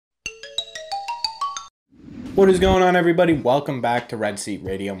What is going on, everybody? Welcome back to Red Seat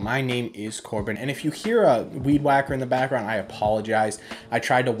Radio. My name is Corbin, and if you hear a weed whacker in the background, I apologize. I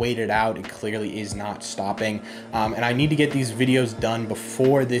tried to wait it out. It clearly is not stopping, and I need to get these videos done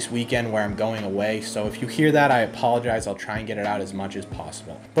before this weekend where I'm going away. So if you hear that, I apologize. I'll try and get it out as much as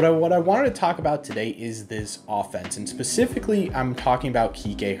possible. But what I wanted to talk about today is this offense, and specifically, I'm talking about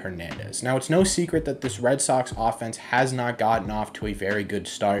Kiké Hernandez. Now, it's no secret that this Red Sox offense has not gotten off to a very good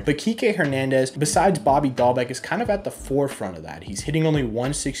start, but Kiké Hernandez, besides Bobby Dahlbeck, is kind of at the forefront of that. He's hitting only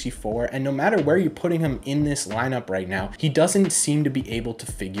 164, and no matter where you're putting him in this lineup right now, he doesn't seem to be able to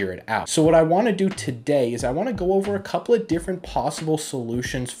figure it out. So what I want to do today is I want to go over a couple of different possible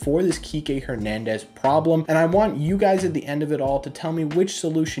solutions for this Kiké Hernandez problem, and I want you guys at the end of it all to tell me which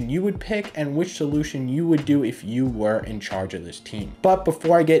solution you would pick and which solution you would do if you were in charge of this team. But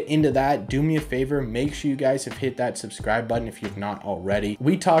before I get into that, do me a favor, make sure you guys have hit that subscribe button if you've not already.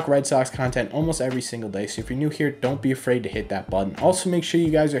 We talk Red Sox content almost every single day, so if you're new here, don't be afraid to hit that button. Also, make sure you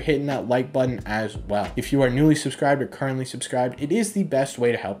guys are hitting that like button as well. If you are newly subscribed or currently subscribed, it is the best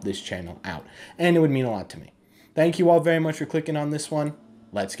way to help this channel out, and it would mean a lot to me. Thank you all very much for clicking on this one.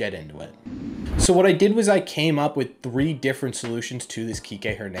 Let's get into it. So what I did was I came up with 3 different solutions to this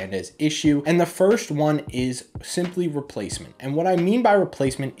Kiké Hernandez issue. And the first one is simply replacement. And what I mean by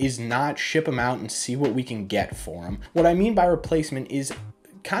replacement is not ship him out and see what we can get for him. What I mean by replacement is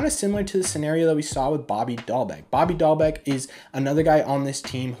kind of similar to the scenario that we saw with Bobby Dahlbeck. Bobby Dahlbeck is another guy on this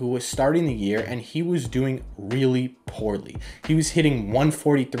team who was starting the year and he was doing really poorly. He was hitting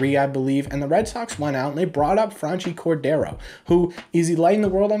 143, I believe, and the Red Sox went out and they brought up Franchy Cordero, who, is he lighting the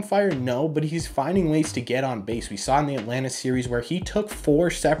world on fire? No, but he's finding ways to get on base. We saw in the Atlanta series where he took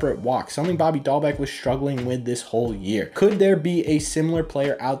 4 separate walks, something Bobby Dahlbeck was struggling with this whole year. Could there be a similar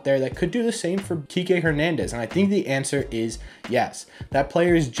player out there that could do the same for Kiké Hernandez? And I think the answer is yes. That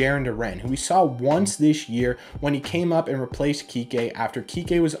player is Hernandez, who we saw once this year when he came up and replaced Kiké after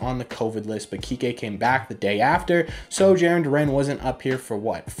Kiké was on the COVID list, but Kiké came back the day after, so Hernandez wasn't up here for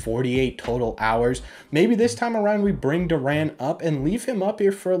what, 48 total hours. Maybe this time around we bring Duran up and leave him up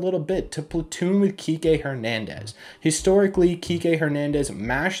here for a little bit to platoon with Kiké Hernandez. Historically, Kiké Hernandez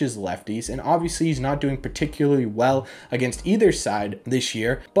mashes lefties, and obviously he's not doing particularly well against either side this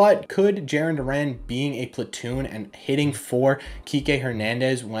year, but could Hernandez being a platoon and hitting for Kiké Hernandez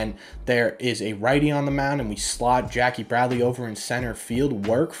when there is a righty on the mound and we slot Jackie Bradley over in center field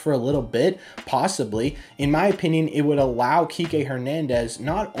work for a little bit? Possibly. In my opinion, it would allow Kiké Hernandez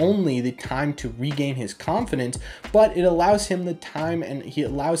not only the time to regain his confidence, but it allows him the time and he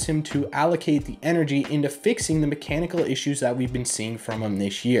allows him to allocate the energy into fixing the mechanical issues that we've been seeing from him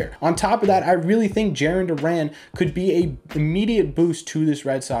this year. On top of that, I really think Duran could be an immediate boost to this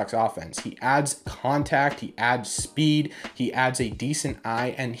Red Sox offense. He adds contact, he adds speed, he adds a decent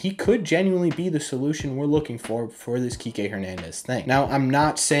eye, and he could genuinely be the solution we're looking for this Kiké Hernandez thing. Now, I'm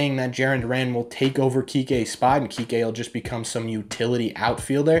not saying that Duran will take over Kiké's spot and Kiké will just become some utility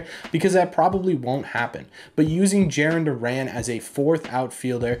outfielder, because that probably won't happen. But using Duran as a 4th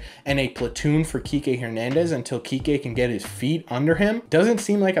outfielder and a platoon for Kiké Hernandez until Kiké can get his feet under him doesn't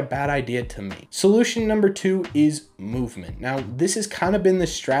seem like a bad idea to me. Solution number 2 is movement. Now, this has kind of been the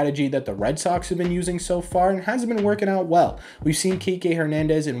strategy that the Red Sox have been using so far and hasn't been working out well. We've seen Kiké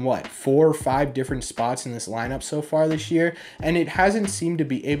Hernandez in what, 4 or 5 different spots in this lineup so far this year, and it hasn't seemed to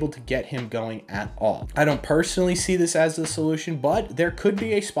be able to get him going at all. I don't personally see this as the solution, but there could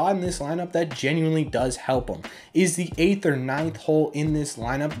be a spot in this lineup that genuinely does help him. Is the 8th or 9th hole in this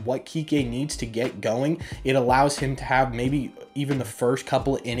lineup what Kiké needs to get going? It allows him to have maybe even the first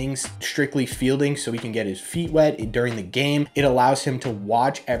couple of innings strictly fielding so he can get his feet wet during the game. It allows him to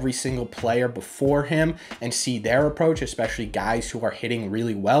watch every single player before him and see their approach, especially guys who are hitting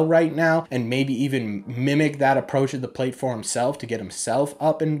really well right now, and maybe even mimic that approach at the plate for himself to get himself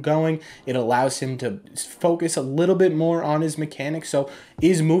up and going. It allows him to focus a little bit more on his mechanics. So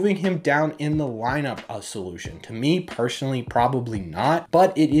is moving him down in the lineup a solution? To me personally, probably not,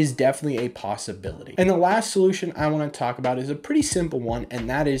 but it is definitely a possibility. And the last solution I want to talk about is a pretty simple one, and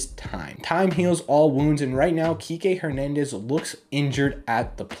that is time. Time heals all wounds, and right now Kiké Hernandez looks injured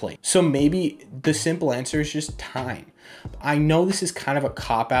at the plate. So maybe the simple answer is just time. I know this is kind of a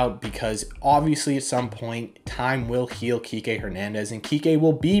cop-out because obviously at some point time will heal Kiké Hernandez and Kiké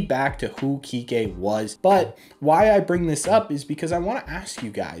will be back to who Kiké was. But why I bring this up is because I want to ask you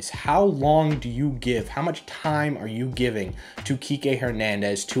guys, how long do you give, how much time are you giving to Kiké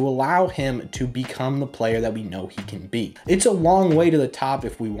Hernandez to allow him to become the player that we know he can be? It's a long way to the top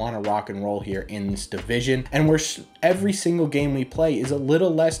if we want to rock and roll here in this division, and every single game we play is a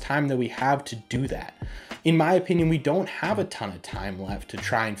little less time that we have to do that. in my opinion, we don't have a ton of time left to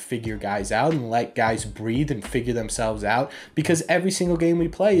try and figure guys out and let guys breathe and figure themselves out, because every single game we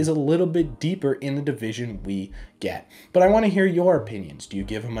play is a little bit deeper in the division we get. But I want to hear your opinions. Do you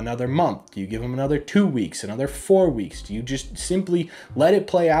give him another month? Do you give him another 2 weeks, another 4 weeks? Do you just simply let it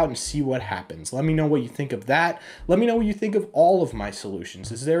play out and see what happens? Let me know what you think of that. Let me know what you think of all of my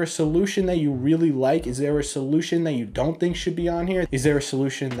solutions. Is there a solution that you really like? Is there a solution that you don't think should be on here? Is there a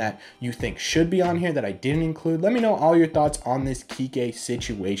solution that you think should be on here that I didn't include? Let me know all your thoughts on this Kiké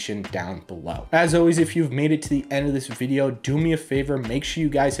situation down below. As always, if you've made it to the end of this video, do me a favor, make sure you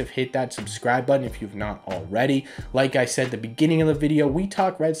guys have hit that subscribe button if you've not already. Like I said at the beginning of the video, we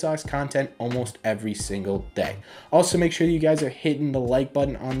talk Red Sox content almost every single day. Also, make sure you guys are hitting the like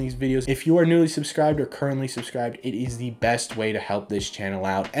button on these videos. If you are newly subscribed or currently subscribed, it is the best way to help this channel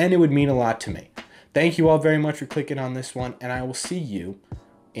out, and it would mean a lot to me. Thank you all very much for clicking on this one, and I will see you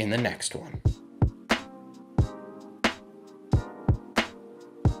in the next one.